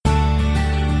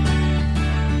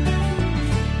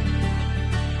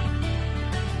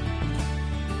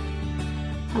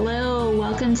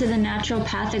Welcome to the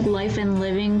Naturopathic Life and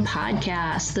Living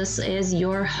podcast. This is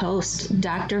your host,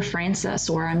 Dr.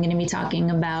 Francis, where I'm going to be talking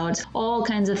about all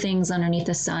kinds of things underneath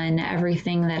the sun,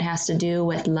 everything that has to do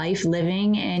with life,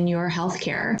 living, and your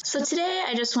healthcare. So today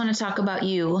I just want to talk about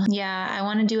you. Yeah, I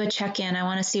want to do a check-in. I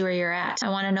want to see where you're at. I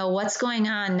want to know what's going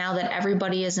on now that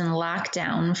everybody is in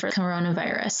lockdown for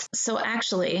coronavirus. So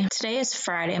actually, today is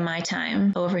Friday, my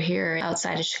time, over here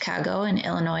outside of Chicago in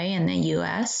Illinois in the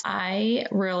U.S. I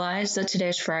realized that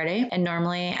today's Friday, and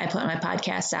normally I put my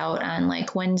podcast out on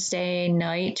like Wednesday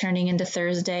night turning into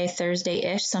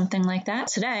Thursday-ish, something like that.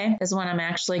 Today is when I'm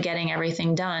actually getting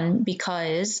everything done,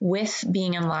 because with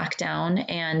being in lockdown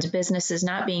and businesses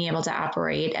not being able to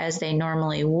operate as they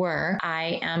normally were,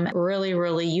 I am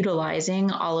really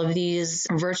utilizing all of these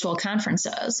virtual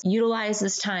conferences. Utilize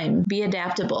this time, be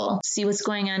adaptable, see what's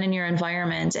going on in your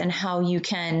environment and how you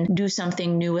can do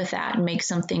something new with that and make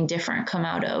something different come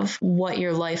out of what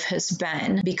your life has been,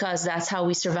 because that's how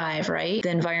we survive, right? The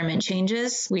environment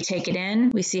changes, we take it in,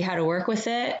 we see how to work with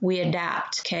it, we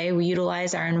adapt, okay? We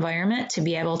utilize our environment to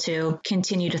be able to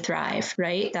continue to thrive,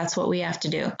 right? That's what we have to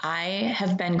do. I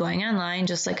have been going online,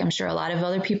 just like I'm sure a lot of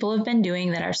other people have been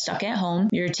doing that are stuck at home.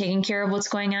 You're taking care of what's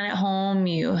going on at home.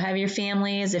 You have your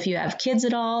families. If you have kids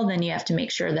at all, then you have to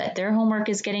make sure that their homework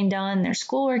is getting done, their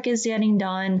schoolwork is getting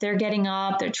done, they're getting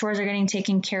up, their chores are getting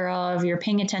taken care of, you're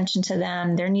paying attention to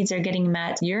them, their needs are getting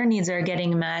met, your needs are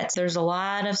getting met. There's a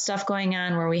lot of stuff going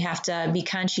on where we have to be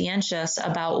conscientious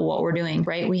about what we're doing,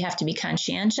 right? We have to be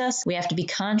conscientious. We have to be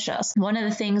conscious. One of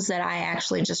the things that I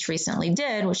actually just recently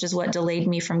did, which is what delayed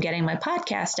me from getting my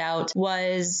podcast out,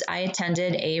 was I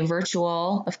attended a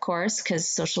virtual, of course, because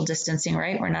social distancing,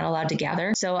 right? We're not allowed to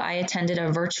gather. So I attended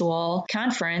a virtual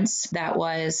conference that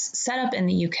was set up in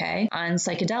the UK on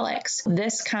psychedelics.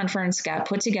 This conference got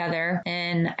put together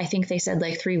in, I think they said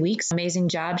like 3 weeks. Amazing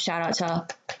job. Shout out to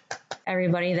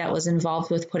everybody that was involved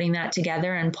with putting that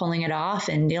together and pulling it off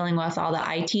and dealing with all the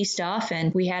IT stuff.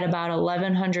 And we had about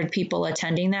 1,100 people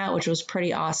attending that, which was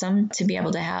pretty awesome to be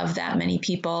able to have that many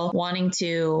people wanting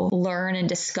to learn and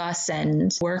discuss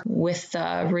and work with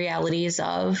the realities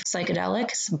of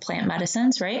psychedelics and plant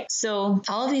medicines, right? So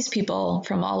all of these people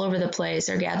from all over the place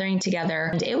are gathering together.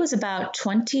 And it was about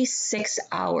 26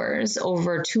 hours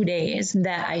over 2 days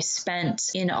that I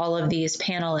spent in all of these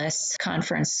panelists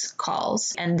conference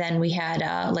calls. And then we had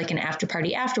like an after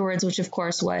party afterwards, which of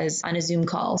course was on a Zoom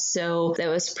call. So that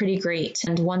was pretty great.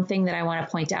 And one thing that I want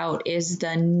to point out is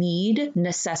the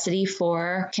necessity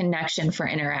for connection, for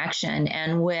interaction.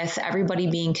 And with everybody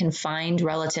being confined,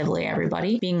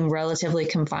 everybody being relatively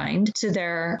confined to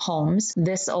their homes,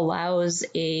 this allows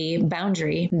a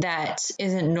boundary that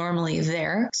isn't normally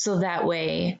there. So that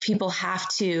way people have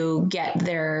to get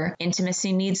their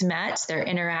intimacy needs met, their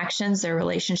interactions, their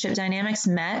relationship dynamics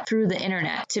met through the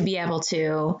internet to be able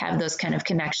to have those kind of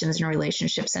connections and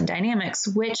relationships and dynamics,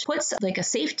 which puts like a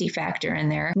safety factor in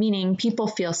there, meaning people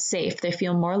feel safe. They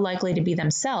feel more likely to be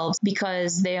themselves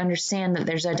because they understand that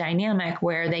there's a dynamic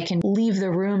where they can leave the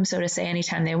room, so to say,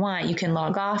 anytime they want. You can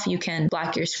log off, you can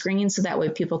block your screen so that way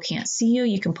people can't see you.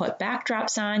 You can put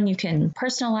backdrops on, you can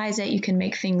personalize it, you can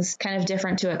make things kind of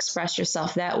different to express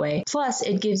yourself that way. Plus,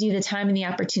 it gives you the time and the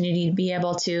opportunity to be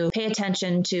able to pay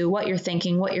attention to what you're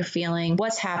thinking, what you're feeling,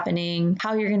 what's happening,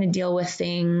 how you're going to deal with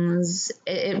things.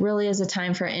 It really is a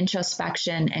time for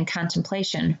introspection and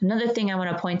contemplation. Another thing I want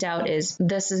to point out is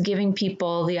this is giving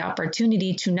people the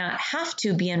opportunity to not have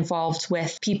to be involved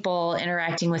with people,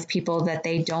 interacting with people that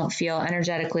they don't feel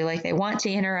energetically like they want to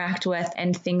interact with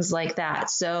and things like that.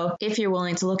 So if you're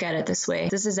willing to look at it this way,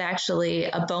 this is actually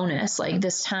a bonus. Like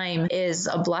this time is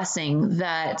a blessing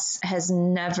that has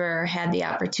never had the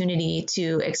opportunity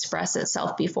to express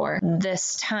itself before.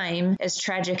 This time, as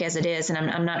tragic as it is, and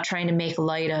I'm not trying to make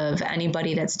light of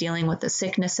anybody that's dealing with the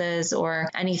sicknesses or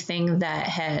anything that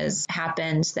has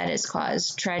happened that has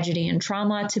caused tragedy and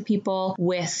trauma to people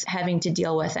with having to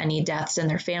deal with any deaths in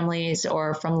their families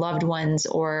or from loved ones,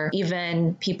 or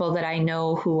even people that I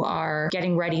know who are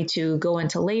getting ready to go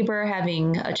into labor,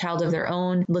 having a child of their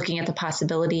own, looking at the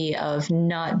possibility of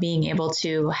not being able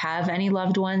to have any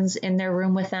loved ones in their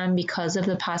room with them because of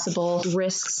the possible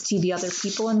risks to the other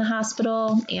people in the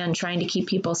hospital and trying to keep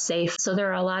people safe. So there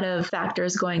are a lot of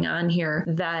factors going on here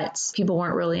that people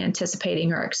weren't really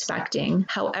anticipating or expecting.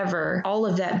 However, all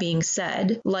of that being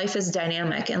said, life is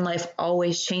dynamic and life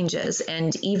always changes.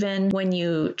 And even when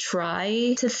you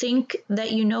try to think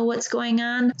that you know what's going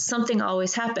on, something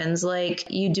always happens. Like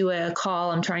you do a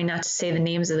call, I'm trying not to say the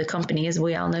names of the companies,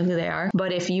 we all know who they are.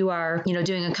 But if you are,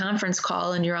 doing a conference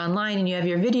call and you're online and you have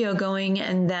your video going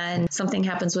and then something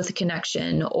happens with the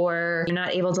connection or you're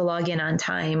not able to log in on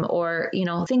time or,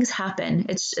 things happen.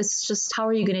 It's just, how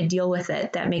are you going to deal with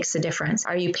it? That makes a difference.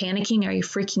 Are you panicking? Are you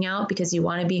freaking out because you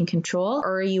want to be in control?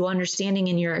 Or are you understanding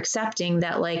and you're accepting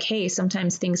that, like, hey,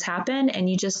 sometimes things happen and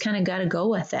you just kind of got to go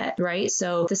with it, right?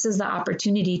 So this is the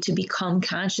opportunity to become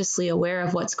consciously aware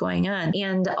of what's going on.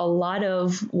 And a lot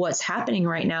of what's happening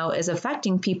right now is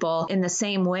affecting people in the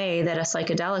same way that a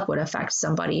psychedelic would affect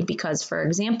somebody. Because, for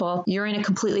example, you're in a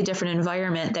completely different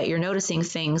environment that you're noticing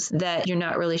things that you're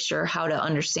not really sure how to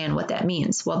understand what that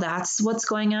means. Well, that's what's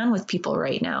going on with people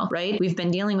right now, right? We've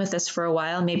been dealing with this for a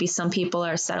while. Maybe some people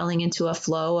are settling into a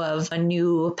flow of a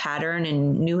new pattern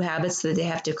and new habits that they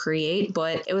have to create,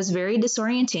 but it was very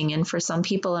disorienting. And for some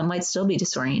people, it might still be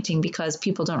disorienting because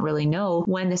people don't really know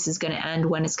when this is going to end,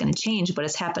 when it's going to change, but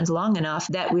it's happened long enough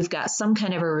that we've got some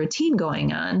kind of a routine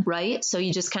going on, right? So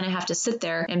you just kind of have to sit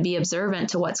there and be observant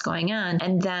to what's going on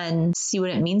and then see what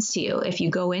it means to you. If you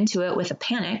go into it with a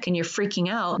panic and you're freaking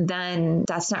out, then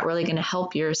that's not really going to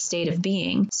help your state of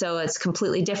being. So it's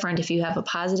completely different if you have a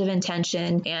positive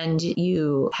intention and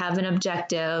you have an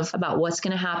objective about what's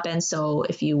going to happen. So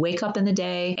if you wake up in the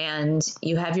day and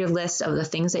you have your list of the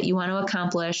things that you want to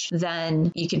accomplish,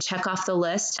 then you can check off the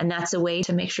list, and that's a way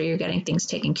to make sure you're getting things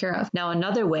taken care of. Now,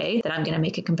 another way that I'm going to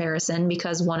make a comparison,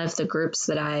 because one of the groups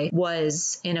that I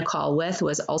was in a call with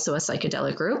was also a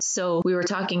psychedelic group. So we were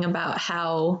talking about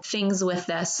how things with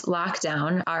this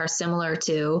lockdown are similar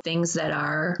to things that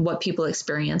are what people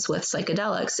experience with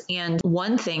psychedelics. And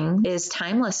one thing is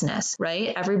timelessness,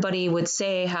 right? Everybody would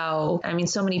say how,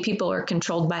 so many people are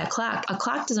controlled by a clock. A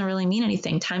clock doesn't really mean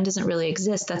anything. Time doesn't really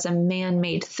exist. That's a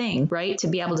man-made thing, right? To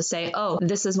be able to say, oh,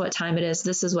 this is what time it is.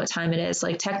 This is what time it is.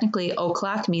 Like technically,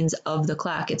 o'clock means of the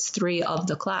clock. It's 3 of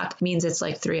the clock means it's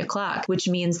like 3 o'clock, which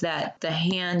means that the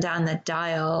hand on the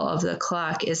dial of the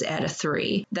clock is at a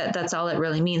 3. That's all it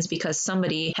really means, because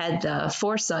somebody had the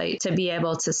foresight to be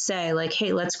able to say like,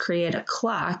 hey, let's create a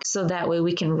clock so that way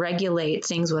we can regulate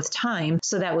things with time.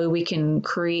 So that way we can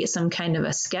create some kind of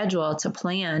a schedule to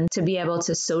plan to be able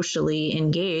to socially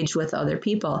engage with other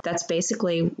people. That's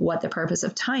basically what the purpose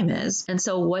of time is. And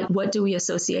so what do we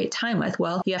associate time with?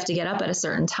 Well, you have to get up at a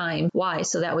certain time. Why?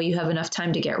 So that way you have enough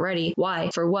time to get ready. Why?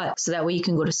 For what? So that way you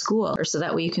can go to school, or so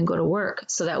that way you can go to work.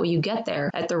 So that way you get there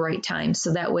at the right time.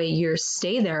 So that way you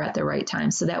stay there at the right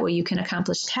time. So that way you can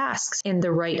accomplish tasks in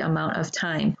the right amount of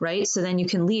time, right? So then you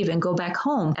can leave and go back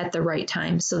home at the right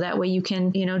time. So that way you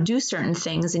can, do certain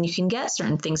things and you can get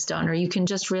certain things done, or you can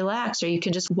just relax, or you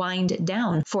can just wind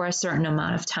down for a certain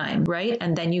amount of time, right?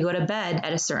 And then you go to bed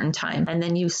at a certain time, and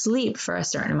then you sleep for a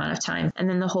certain amount of time, and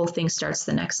then the whole thing starts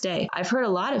the next day. I've heard a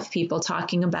lot of people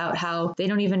talking about how they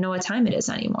don't even know what time it is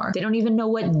anymore. They don't even know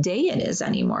what day it is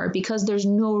anymore, because there's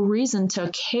no reason to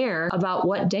care about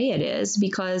what day it is,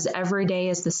 because every day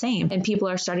is the same. And people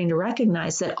are starting to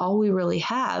recognize that all we really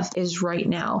have is right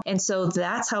now. And so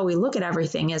that's how we look at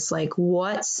everything, is like,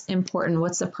 what's important?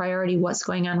 What's the priority? What's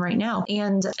going on right now?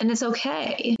 And it's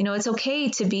okay. It's okay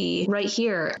to be right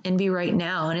here and be right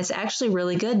now. And it's actually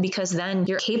really good, because then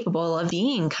you're capable of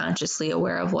being consciously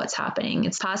aware of what's happening.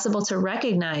 It's possible to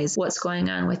recognize what's going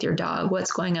on with your dog,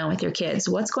 what's going on with your kids,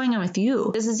 what's going on with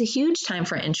you. This is a huge time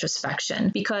for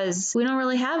introspection, because we don't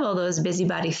really have all those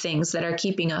busybody things that are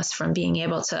keeping us from being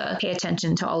able to pay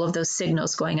attention to all of those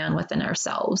signals going on within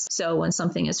ourselves. So when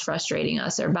something is frustrating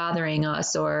us or bothering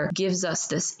us or gives us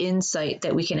this insight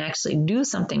that we can actually do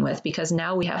something with, because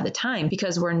now we have the time,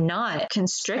 because we're not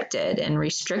constricted and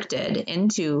restricted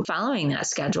into following that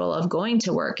schedule of going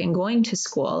to work and going to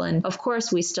school. And of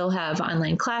course, we still have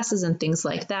online classes and things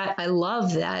like that. I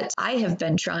love that I have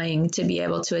been trying to be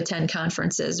able to attend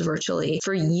conferences virtually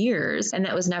for years, and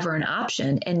that was never an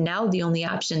option. And now the only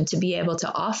option to be able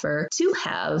to offer to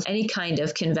have any kind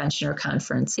of convention or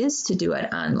conference is to do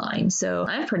it online. So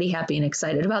I'm pretty happy and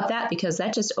excited about that, because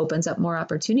that just opens up more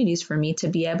opportunities for me to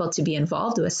be able to be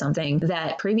involved with something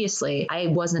that previously I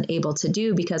wasn't able to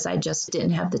do because I just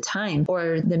didn't have the time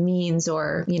or the means,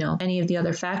 or, any of the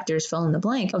other factors, fill in the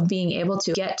blank, of being able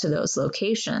to get to those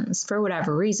locations. For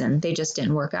whatever reason, they just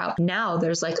didn't work out. Now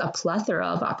there's like a plethora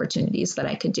of opportunities that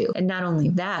I could do. And not only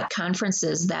that,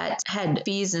 conferences that had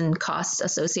fees and costs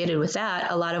associated with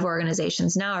that, a lot of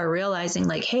organizations now are realizing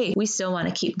like, hey, we still want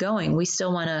to keep going. We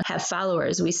still want to have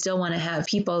followers. We still want to have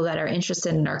people that are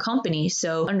interested in our company.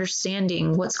 So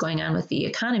understanding what's going on with the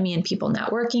economy and people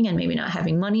not working and maybe not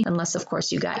having money, unless of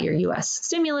course you got your US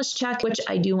stimulus check, which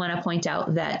I do want to point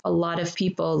out that a lot of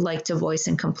people like to voice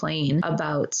and complain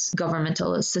about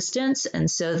governmental assistance. And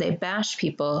so they bash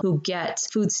people who get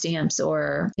food stamps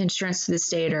or insurance to the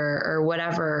state or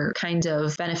whatever kind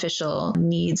of beneficial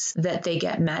needs that they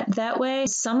get met that way.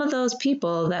 Some of those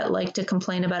people that like to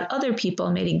complain about other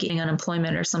people maybe getting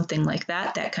unemployment or something like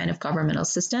that, that kind of governmental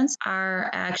assistance are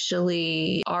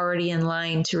actually already in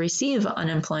line to receive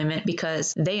unemployment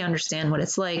because they understand what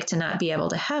it's like to not be able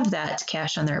to have that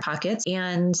cash on their pockets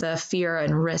and the fear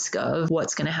and risk of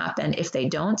what's going to happen if they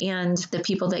don't. And the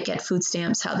people that get food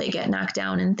stamps, how they get knocked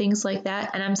down and things like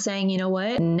that. And I'm saying, you know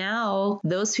what? Now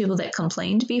those people that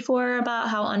complained before about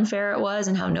how unfair it was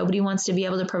and how nobody wants to be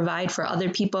able to provide for other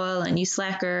people and you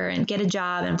slacker and get a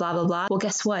job and blah, blah, blah. Well,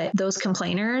 guess what? Those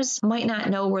complainers might not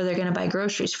know where they're going to buy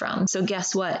groceries from. So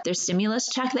guess what? Their stimulus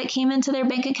check that came into their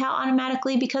bank account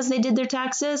automatically because they did their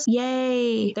taxes.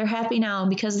 Yay. They're happy now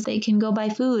because they can go buy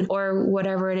food or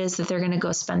whatever it is that they're going to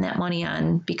go spend that money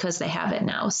on because they have it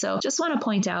now. So just want to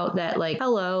point out that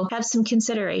hello, have some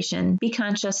consideration, be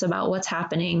conscious about what's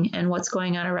happening and what's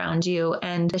going on around you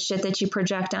and the shit that you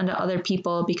project onto other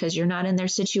people because you're not in their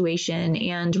situation,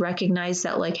 and recognize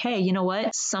that hey, you know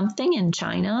what? Something in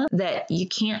China that you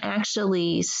can't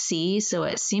actually see, so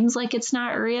it seems like it's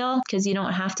not real because you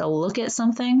don't have to look at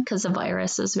something because the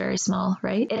virus is very small,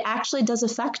 right? It actually does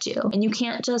affect you, and you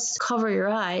can't just cover your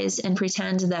eyes and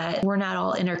pretend that we're not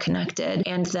all interconnected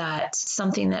and that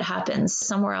something that happens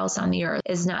somewhere else on the earth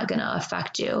is not going to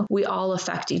affect you. We all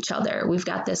affect each other. We've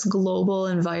got this global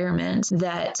environment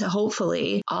that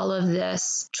hopefully all of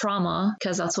this trauma,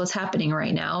 because that's what's happening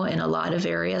right now in a lot of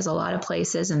areas, a lot of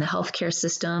places, in the healthcare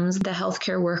systems, the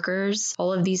healthcare workers,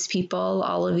 all of these people,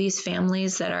 all of these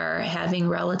families that are having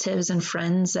relatives and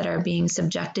friends that are being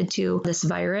subjected to this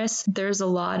virus. There's a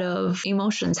lot of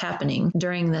emotions happening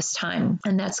during this time,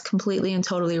 and that's completely and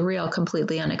totally real,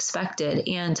 completely unexpected.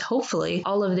 And hopefully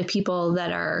all of the people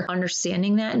that are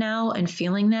understanding that now and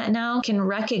feeling that now can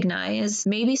recognize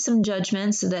maybe some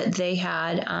judgments that they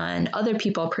had on other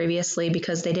people previously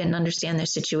because they didn't understand their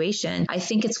situation. I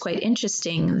think it's quite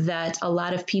interesting that a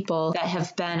lot of people that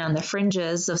have been on the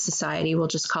fringes of society, we'll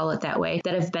just call it that way,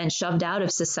 that have been shoved out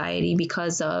of society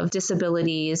because of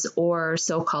disabilities or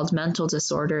so-called mental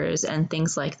disorders and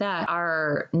things like that,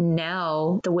 are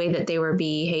now the way that they were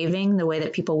behaving, the way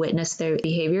that people witness their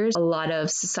behaviors. A lot of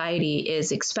society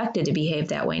is expected to behave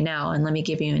that way now. And let me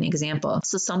give you an example.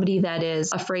 So somebody that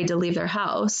is afraid to leave their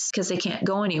house because they can't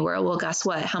go anywhere. Well, guess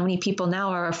what? How many people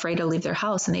now are afraid to leave their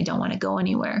house and they don't want to go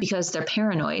anywhere because they're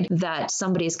paranoid that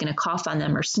somebody's going to cough on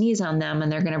them or sneeze on them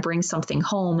and they're going to bring something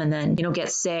home and then,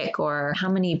 get sick? Or how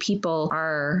many people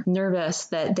are nervous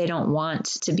that they don't want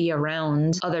to be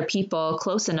around other people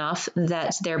close enough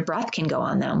that their breath can go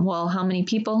on them? Well, how many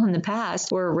people in the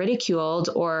past were ridiculed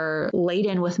or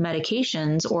laden with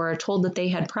medications or told that they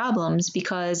had problems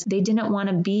because they didn't want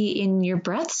to be in your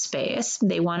breath space?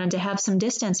 They wanted to have some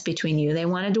distance between you. They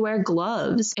wanted to wear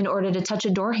gloves in order to touch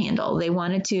a door handle. They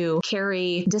wanted to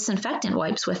carry disinfectant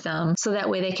wipes with them so that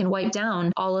way they can wipe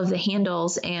down all of the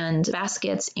handles and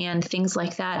baskets and things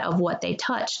like that of what they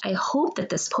touched. I hope that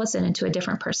this puts it into a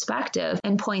different perspective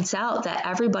and points out that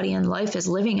everybody in life is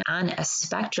living on a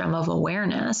spectrum of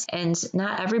awareness and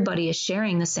not everybody is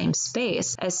sharing the same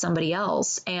space as somebody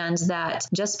else. And that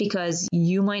just because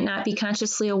you might not be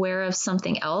consciously aware of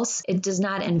something else, it does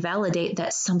not invalidate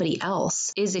that somebody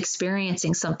else is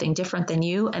experiencing something different than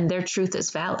you and their truth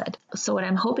is valid. So what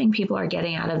I'm hoping people are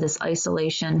getting out of this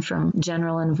isolation from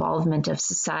general involvement of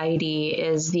society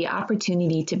is the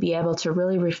opportunity to be able to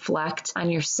really reflect on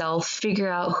yourself, figure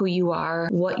out who you are,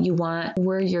 what you want,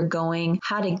 where you're going,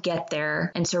 how to get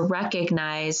there, and to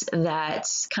recognize that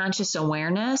conscious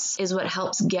awareness is what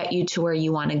helps get you to where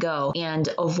you want to go. And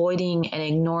avoiding and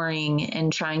ignoring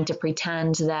and trying to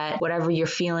pretend that whatever you're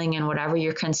feeling and whatever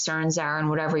your concerns are and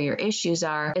whatever your issues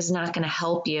are is not going to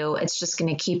help you. It's just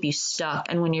going to keep you stuck.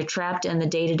 And when you're trapped in the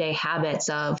day-to-day habits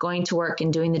of going to work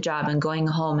and doing the job and going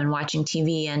home and watching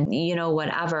TV and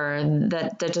whatever,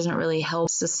 that doesn't really help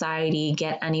society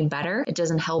get any better. It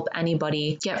doesn't help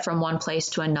anybody get from one place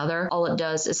to another. All it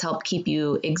does is help keep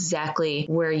you exactly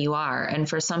where you are. And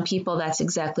for some people, that's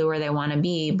exactly where they want to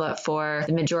be. But for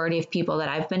the majority of people that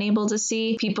I've been able to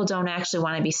see, people don't actually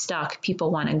want to be stuck.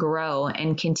 People want to grow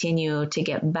and continue to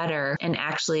get better and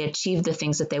actually achieve the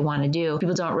things that they want to do.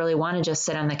 People don't really want to just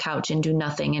sit on the couch and do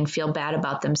nothing and feel bad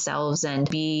about themselves and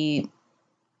be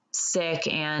sick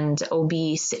and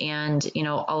obese and,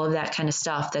 all of that kind of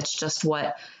stuff. That's just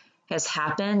what has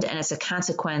happened, and it's a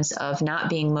consequence of not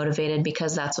being motivated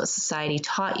because that's what society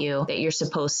taught you that you're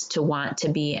supposed to want to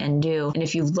be and do. And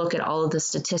if you look at all of the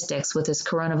statistics with this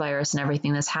coronavirus and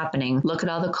everything that's happening, look at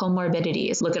all the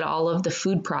comorbidities, look at all of the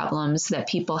food problems that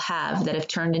people have that have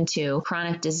turned into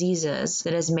chronic diseases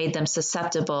that has made them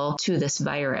susceptible to this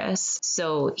virus.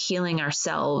 So healing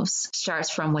ourselves starts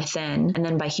from within, and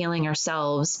then by healing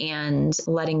ourselves and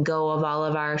letting go of all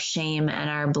of our shame and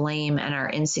our blame and our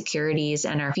insecurities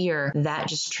and our fear together, that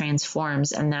just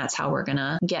transforms. And that's how we're going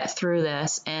to get through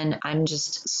this. And I'm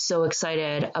just so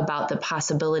excited about the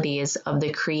possibilities of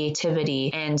the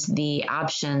creativity and the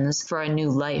options for a new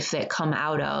life that come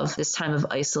out of this time of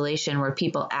isolation, where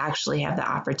people actually have the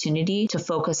opportunity to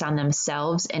focus on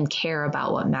themselves and care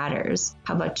about what matters.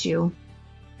 How about you?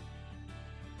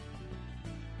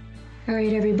 All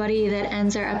right, everybody, that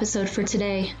ends our episode for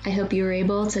today. I hope you were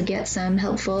able to get some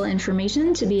helpful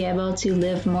information to be able to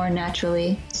live more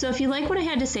naturally. So if you like what I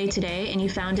had to say today and you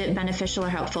found it beneficial or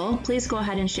helpful, please go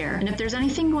ahead and share. And if there's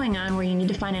anything going on where you need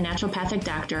to find a naturopathic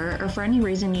doctor, or for any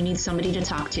reason you need somebody to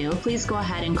talk to, please go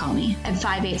ahead and call me at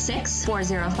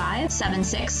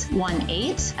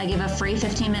 586-405-7618. I give a free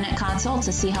 15-minute consult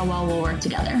to see how well we'll work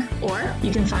together. Or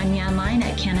you can find me online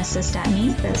at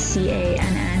cannassist.me. That's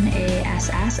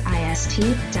CANNASSIST.me.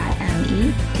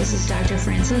 This is Dr.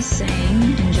 Frances saying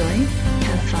enjoy,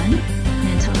 have fun,